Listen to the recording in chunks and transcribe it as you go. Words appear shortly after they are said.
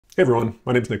Hey everyone,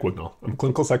 my name is Nick Wignall. I'm a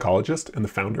clinical psychologist and the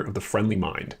founder of The Friendly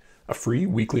Mind, a free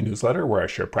weekly newsletter where I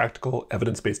share practical,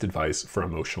 evidence-based advice for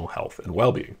emotional health and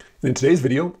well-being. And in today's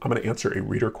video, I'm going to answer a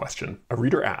reader question. A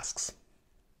reader asks,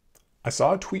 I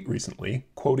saw a tweet recently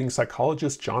quoting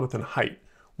psychologist Jonathan Haidt,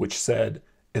 which said,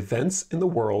 events in the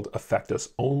world affect us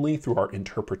only through our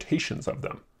interpretations of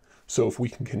them. So if we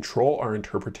can control our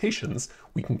interpretations,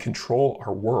 we can control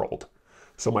our world.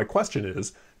 So my question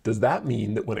is, does that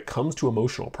mean that when it comes to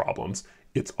emotional problems,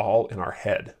 it's all in our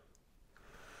head?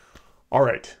 All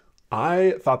right,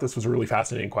 I thought this was a really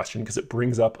fascinating question because it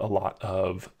brings up a lot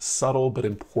of subtle but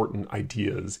important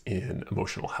ideas in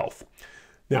emotional health.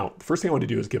 Now, the first thing I want to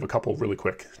do is give a couple really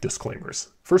quick disclaimers.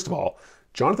 First of all,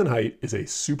 Jonathan Haidt is a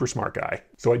super smart guy,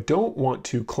 so I don't want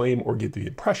to claim or give the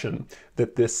impression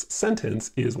that this sentence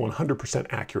is 100%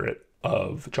 accurate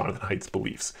of Jonathan Haidt's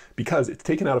beliefs, because it's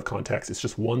taken out of context. It's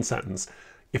just one sentence.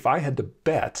 If I had to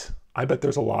bet, I bet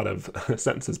there's a lot of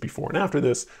sentences before and after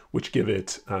this which give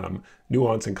it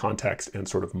nuance and context and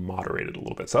sort of moderate it a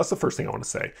little bit. So that's the first thing I want to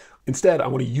say. Instead, I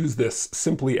want to use this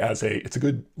simply as it's a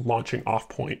good launching off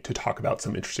point to talk about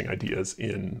some interesting ideas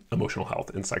in emotional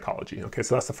health and psychology. Okay,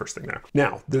 so that's the first thing there.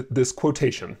 Now, this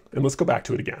quotation, and let's go back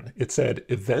to it again. It said,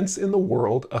 events in the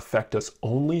world affect us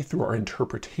only through our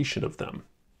interpretation of them.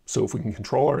 So if we can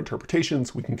control our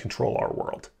interpretations, we can control our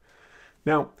world.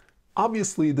 Now,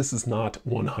 obviously, this is not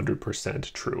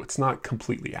 100% true. It's not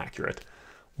completely accurate.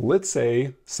 Let's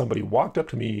say somebody walked up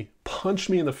to me, punched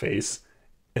me in the face,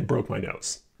 and broke my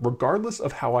nose. Regardless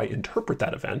of how I interpret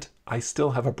that event, I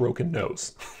still have a broken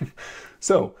nose.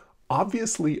 So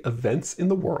obviously, events in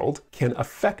the world can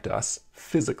affect us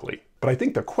physically. But I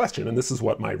think the question, and this is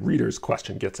what my reader's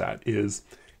question gets at, is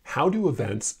how do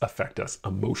events affect us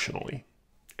emotionally?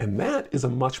 And that is a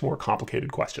much more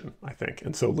complicated question, I think.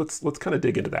 And so let's kind of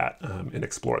dig into that and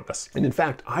explore this. And in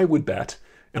fact, I would bet,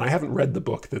 and I haven't read the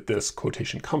book that this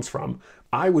quotation comes from,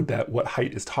 I would bet what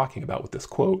Haidt is talking about with this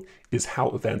quote is how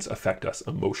events affect us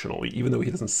emotionally, even though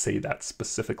he doesn't say that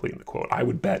specifically in the quote. I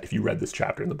would bet if you read this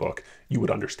chapter in the book, you would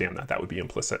understand that. That would be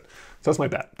implicit. So that's my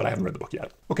bet, but I haven't read the book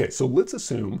yet. Okay, so let's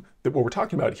assume that what we're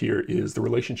talking about here is the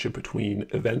relationship between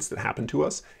events that happen to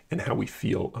us and how we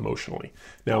feel emotionally.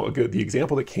 Now, the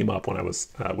example that came up when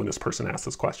when this person asked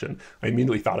this question, I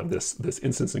immediately thought of this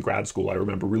instance in grad school. I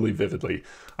remember really vividly.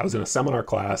 I was in a seminar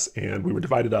class and we were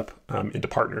divided up into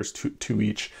partners, two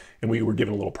each, and we were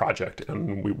given a little project,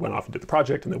 and we went off and did the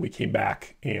project, and then we came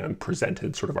back and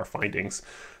presented sort of our findings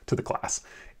to the class.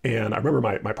 And I remember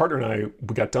my partner and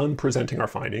we got done presenting our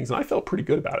findings, and I felt pretty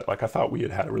good about it. Like, I thought we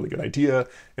had a really good idea,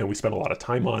 and we spent a lot of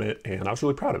time on it, and I was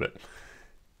really proud of it.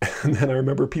 And then I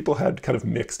remember people had kind of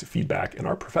mixed feedback, and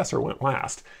our professor went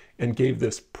last and gave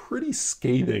this pretty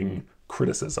scathing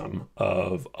criticism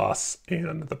of us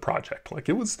and the project. Like,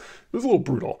 it was a little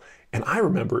brutal. And I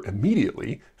remember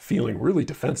immediately feeling really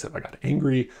defensive. I got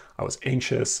angry, I was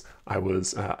anxious, I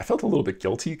felt a little bit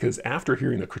guilty, because after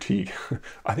hearing the critique,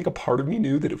 I think a part of me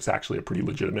knew that it was actually a pretty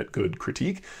legitimate, good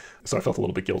critique. So I felt a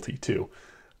little bit guilty too.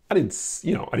 I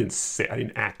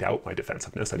didn't act out my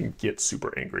defensiveness. I didn't get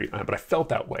super angry, but I felt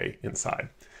that way inside.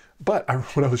 But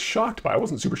what I was shocked by, I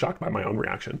wasn't super shocked by my own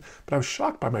reaction, but I was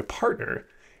shocked by my partner.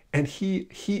 And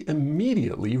he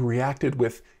immediately reacted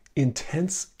with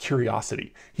intense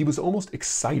curiosity. He was almost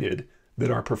excited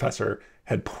that our professor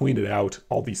had pointed out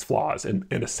all these flaws and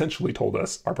essentially told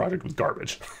us our project was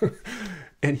garbage.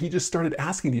 And he just started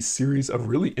asking these series of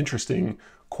really interesting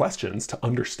questions to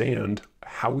understand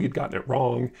how we had gotten it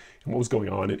wrong and what was going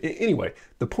on. And anyway,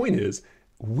 the point is,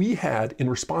 we had, in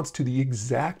response to the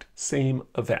exact same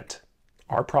event,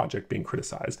 our project being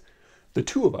criticized, the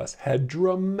two of us had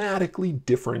dramatically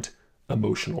different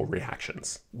emotional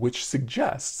reactions, which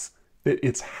suggests that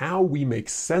it's how we make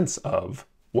sense of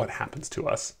what happens to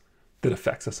us that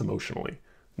affects us emotionally,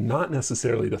 not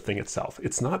necessarily the thing itself.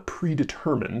 It's not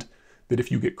predetermined that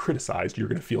if you get criticized, you're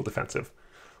going to feel defensive.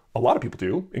 A lot of people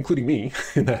do, including me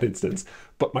in that instance,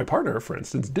 but my partner, for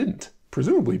instance, didn't,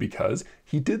 presumably because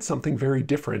he did something very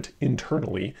different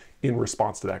internally in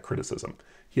response to that criticism.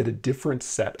 He had a different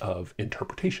set of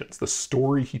interpretations. The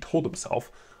story he told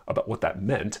himself about what that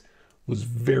meant was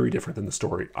very different than the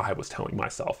story I was telling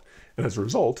myself. And as a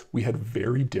result, we had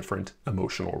very different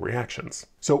emotional reactions.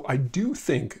 So I do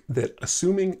think that,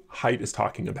 assuming Haidt is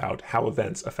talking about how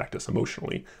events affect us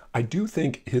emotionally, I do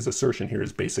think his assertion here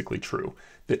is basically true,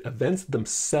 that events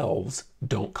themselves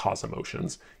don't cause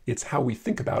emotions. It's how we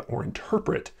think about or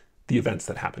interpret the events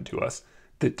that happen to us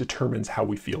that determines how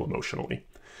we feel emotionally.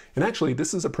 And actually,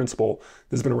 this is a principle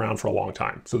that's been around for a long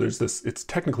time. So there's this, it's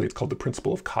called the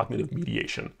principle of cognitive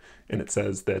mediation. And it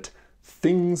says that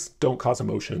things don't cause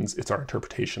emotions. It's our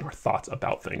interpretation, our thoughts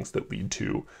about things that lead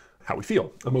to how we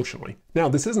feel emotionally. Now,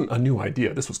 this isn't a new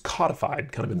idea. This was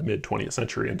codified kind of in the mid-20th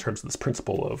century in terms of this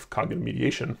principle of cognitive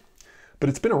mediation, but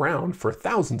it's been around for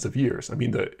thousands of years. I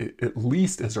mean, at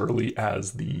least as early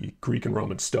as the Greek and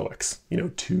Roman Stoics,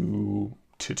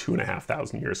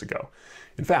 2,500 years ago.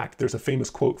 In fact, there's a famous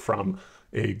quote from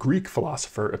a Greek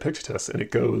philosopher, Epictetus, and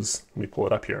it goes, let me pull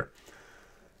it up here.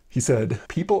 He said,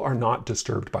 "People are not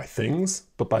disturbed by things,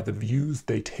 but by the views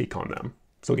they take on them."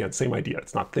 So again, same idea.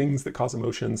 It's not things that cause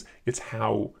emotions. It's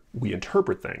how we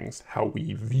interpret things, how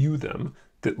we view them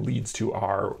that leads to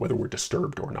whether we're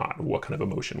disturbed or not, what kind of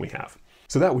emotion we have.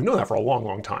 So that we've known that for a long,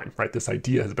 long time, right? This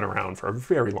idea has been around for a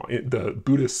very long. The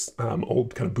Buddhists,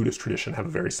 old kind of Buddhist tradition, have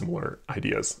very similar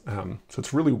ideas. So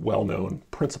it's a really well-known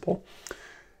principle.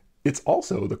 It's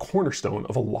also the cornerstone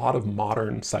of a lot of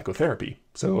modern psychotherapy.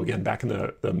 So again, back in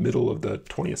the middle of the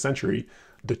 20th century,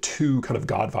 the two kind of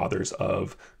godfathers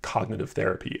of cognitive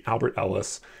therapy, Albert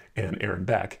Ellis and Aaron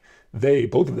Beck,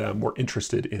 both of them were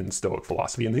interested in Stoic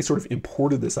philosophy, and they sort of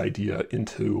imported this idea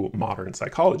into modern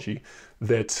psychology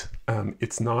that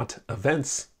it's not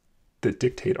events that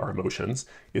dictate our emotions,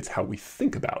 it's how we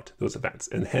think about those events.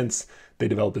 And hence, they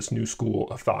developed this new school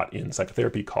of thought in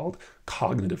psychotherapy called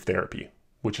cognitive therapy,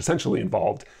 which essentially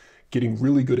involved getting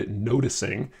really good at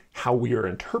noticing how we are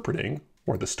interpreting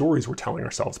or the stories we're telling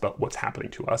ourselves about what's happening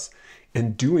to us,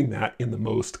 and doing that in the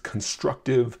most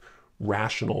constructive,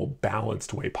 rational,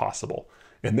 balanced way possible.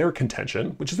 And their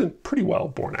contention, which has been pretty well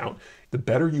borne out, the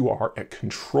better you are at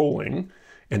controlling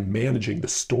and managing the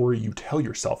story you tell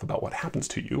yourself about what happens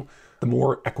to you, the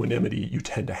more equanimity you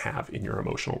tend to have in your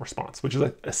emotional response, which is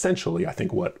essentially, I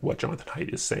think, what Jonathan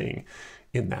Haidt is saying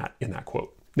in that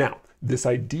quote. Now, this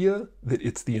idea that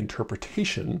it's the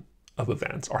interpretation of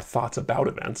events, our thoughts about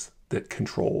events, that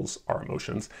controls our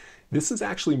emotions, this is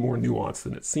actually more nuanced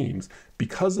than it seems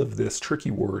because of this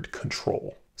tricky word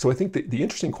control. So I think that the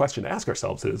interesting question to ask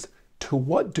ourselves is, to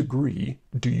what degree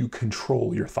do you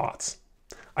control your thoughts?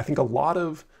 I think a lot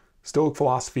of Stoic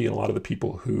philosophy and a lot of the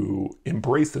people who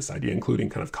embrace this idea, including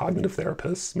kind of cognitive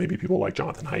therapists, maybe people like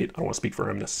Jonathan Haidt, I don't want to speak for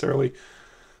him necessarily,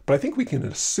 but I think we can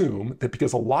assume that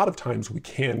because a lot of times we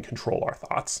can control our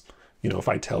thoughts. If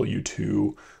I tell you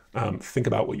to think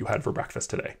about what you had for breakfast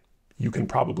today, you can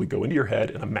probably go into your head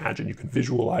and imagine, you can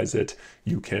visualize it,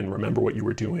 you can remember what you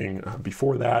were doing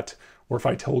before that. Or if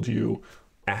I told you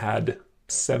add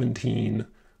 17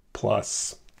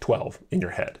 plus 12 in your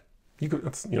head,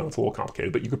 it's a little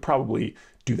complicated, but you could probably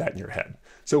do that in your head.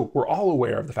 So we're all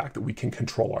aware of the fact that we can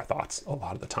control our thoughts a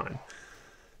lot of the time.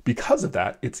 Because of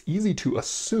that, it's easy to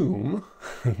assume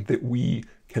that we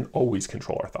can always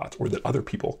control our thoughts, or that other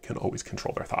people can always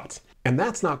control their thoughts. And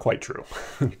that's not quite true,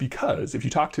 because if you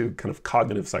talk to kind of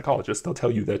cognitive psychologists, they'll tell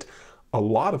you that a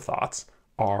lot of thoughts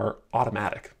are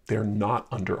automatic. They're not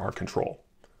under our control.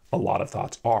 A lot of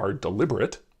thoughts are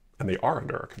deliberate, and they are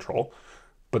under our control,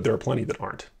 but there are plenty that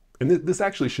aren't. And this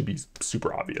actually should be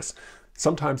super obvious.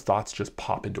 Sometimes thoughts just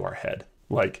pop into our head.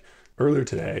 Like earlier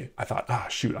today, I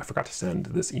thought, shoot, I forgot to send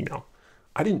this email.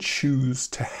 I didn't choose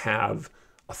to have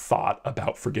a thought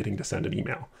about forgetting to send an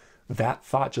email. That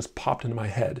thought just popped into my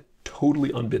head,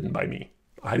 totally unbidden by me.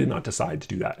 I did not decide to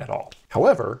do that at all.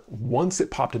 However, once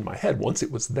it popped into my head, once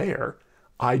it was there,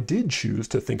 I did choose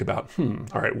to think about,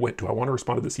 all right, what, do I want to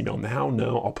respond to this email now?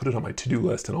 No, I'll put it on my to-do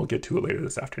list and I'll get to it later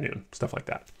this afternoon, stuff like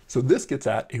that. So this gets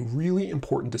at a really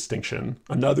important distinction,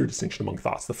 another distinction among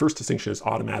thoughts. The first distinction is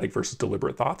automatic versus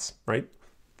deliberate thoughts, right?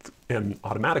 And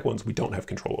automatic ones we don't have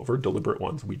control over, deliberate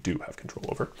ones we do have control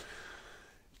over.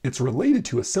 It's related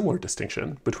to a similar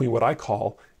distinction between what I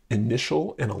call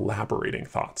initial and elaborating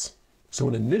thoughts. So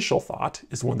an initial thought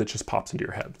is one that just pops into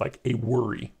your head, like a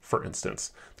worry, for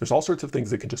instance. There's all sorts of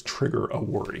things that can just trigger a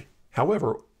worry.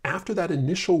 However, after that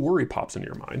initial worry pops into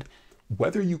your mind,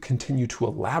 whether you continue to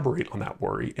elaborate on that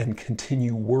worry and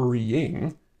continue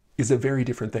worrying is a very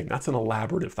different thing. That's an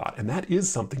elaborative thought, and that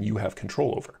is something you have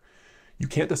control over. You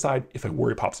can't decide if a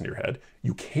worry pops into your head.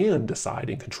 You can decide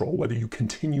and control whether you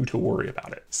continue to worry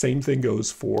about it. Same thing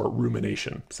goes for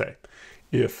rumination, say.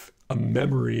 If a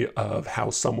memory of how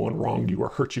someone wronged you or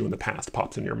hurt you in the past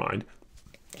pops in your mind,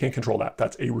 can't control that.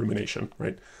 That's a rumination,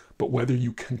 right? But whether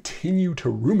you continue to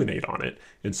ruminate on it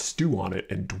and stew on it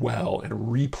and dwell and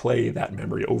replay that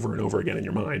memory over and over again in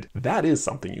your mind, that is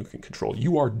something you can control.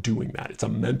 You are doing that. It's a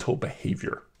mental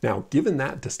behavior. Now, given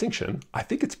that distinction, I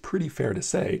think it's pretty fair to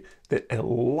say that a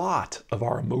lot of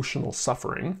our emotional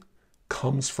suffering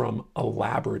comes from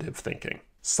elaborative thinking.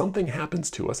 Something happens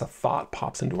to us, a thought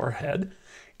pops into our head,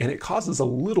 and it causes a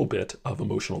little bit of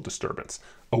emotional disturbance.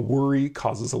 A worry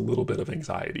causes a little bit of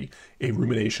anxiety. A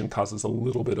rumination causes a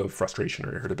little bit of frustration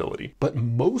or irritability. But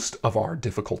most of our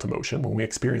difficult emotion, when we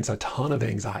experience a ton of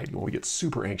anxiety, when we get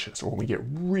super anxious, or when we get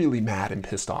really mad and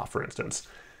pissed off, for instance,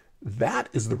 that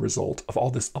is the result of all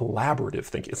this elaborative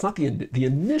thinking. It's not the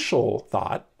initial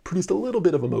thought produced a little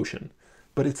bit of emotion,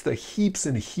 but it's the heaps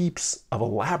and heaps of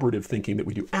elaborative thinking that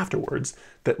we do afterwards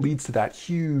that leads to that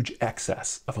huge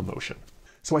excess of emotion.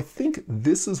 So I think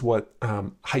this is what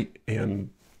Haidt and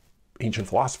ancient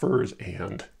philosophers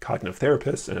and cognitive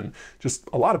therapists and just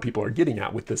a lot of people are getting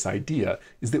at with this idea,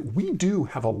 is that we do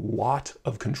have a lot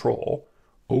of control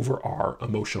over our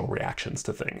emotional reactions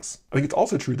to things. I think it's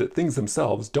also true that things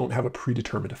themselves don't have a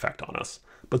predetermined effect on us.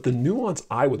 But the nuance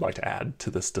I would like to add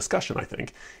to this discussion, I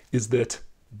think, is that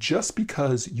just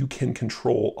because you can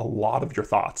control a lot of your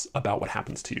thoughts about what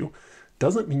happens to you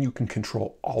doesn't mean you can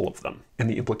control all of them. And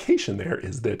the implication there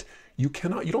is that you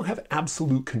don't have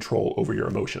absolute control over your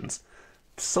emotions.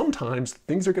 Sometimes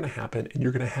things are going to happen and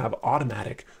you're going to have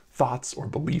automatic thoughts or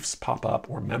beliefs pop up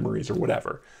or memories or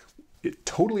whatever. It's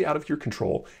totally out of your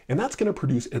control, and that's going to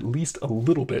produce at least a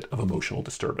little bit of emotional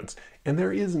disturbance. And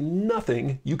there is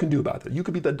nothing you can do about that. You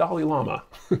could be the Dalai Lama.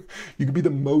 You could be the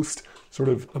most sort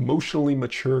of emotionally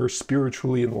mature,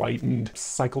 spiritually enlightened,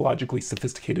 psychologically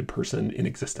sophisticated person in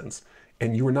existence,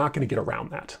 and you are not going to get around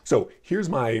that. So here's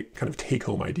my kind of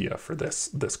take-home idea for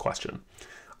this question.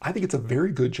 I think it's a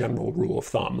very good general rule of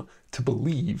thumb to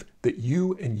believe that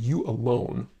you and you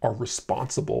alone are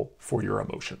responsible for your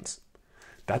emotions.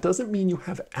 That doesn't mean you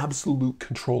have absolute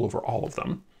control over all of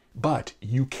them, but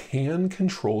you can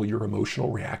control your emotional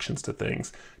reactions to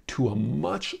things to a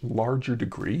much larger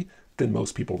degree than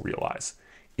most people realize.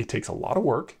 It takes a lot of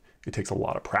work, it takes a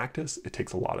lot of practice, it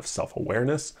takes a lot of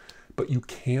self-awareness, but you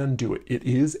can do it. It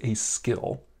is a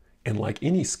skill, and like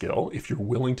any skill, if you're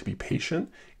willing to be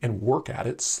patient and work at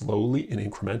it slowly and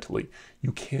incrementally,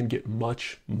 you can get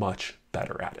much, much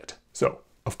better at it. So,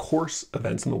 of course,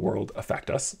 events in the world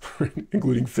affect us,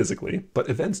 including physically, but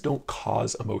events don't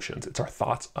cause emotions. It's our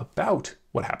thoughts about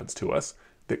what happens to us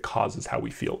that causes how we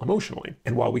feel emotionally.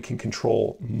 And while we can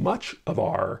control much of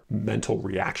our mental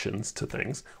reactions to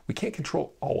things, we can't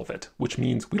control all of it, which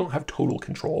means we don't have total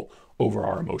control over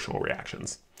our emotional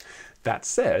reactions. That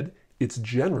said, it's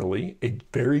generally a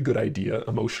very good idea,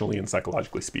 emotionally and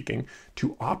psychologically speaking,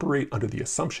 to operate under the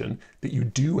assumption that you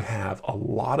do have a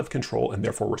lot of control and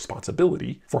therefore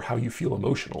responsibility for how you feel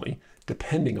emotionally,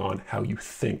 depending on how you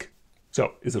think.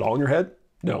 So, is it all in your head?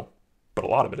 No, but a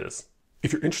lot of it is.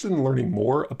 If you're interested in learning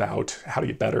more about how to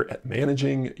get better at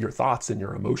managing your thoughts and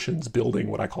your emotions, building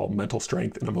what I call mental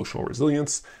strength and emotional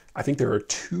resilience, I think there are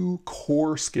two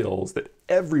core skills that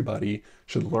everybody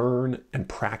should learn and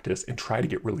practice and try to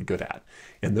get really good at.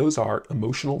 And those are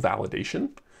emotional validation,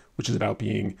 which is about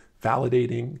being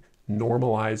validating,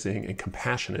 normalizing, and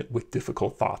compassionate with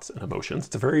difficult thoughts and emotions.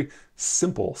 It's a very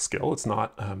simple skill. It's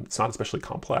not especially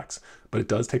complex, but it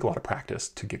does take a lot of practice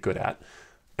to get good at.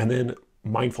 And then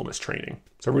mindfulness training.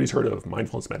 So everybody's heard of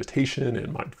mindfulness meditation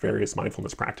and various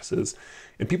mindfulness practices.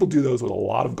 And people do those with a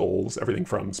lot of goals, everything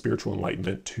from spiritual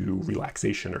enlightenment to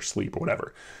relaxation or sleep or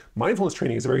whatever. Mindfulness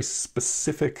training is a very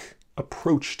specific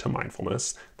approach to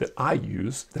mindfulness that I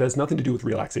use that has nothing to do with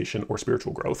relaxation or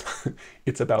spiritual growth.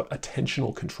 It's about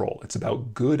attentional control. It's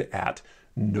about good at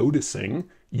noticing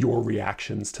your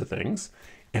reactions to things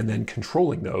and then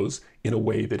controlling those in a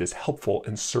way that is helpful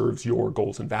and serves your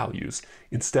goals and values,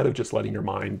 instead of just letting your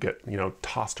mind get,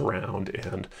 tossed around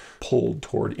and pulled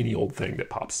toward any old thing that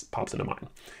pops into mind.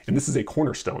 And this is a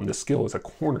cornerstone. This skill is a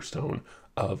cornerstone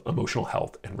of emotional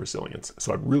health and resilience.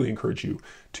 So I'd really encourage you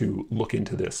to look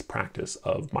into this practice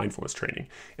of mindfulness training.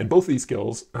 And both of these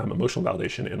skills, emotional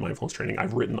validation and mindfulness training,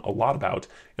 I've written a lot about,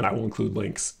 and I will include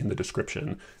links in the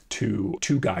description to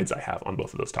 2 guides I have on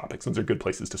both of those topics. Those are good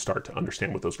places to start to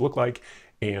understand what those look like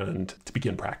and to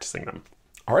begin practicing them.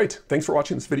 All right, thanks for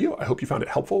watching this video. I hope you found it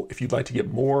helpful. If you'd like to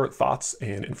get more thoughts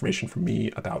and information from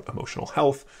me about emotional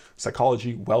health,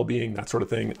 psychology, well-being, that sort of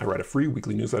thing, I write a free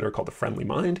weekly newsletter called The Friendly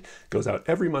Mind. It goes out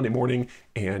every Monday morning,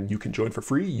 and you can join for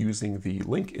free using the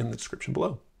link in the description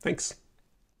below. Thanks.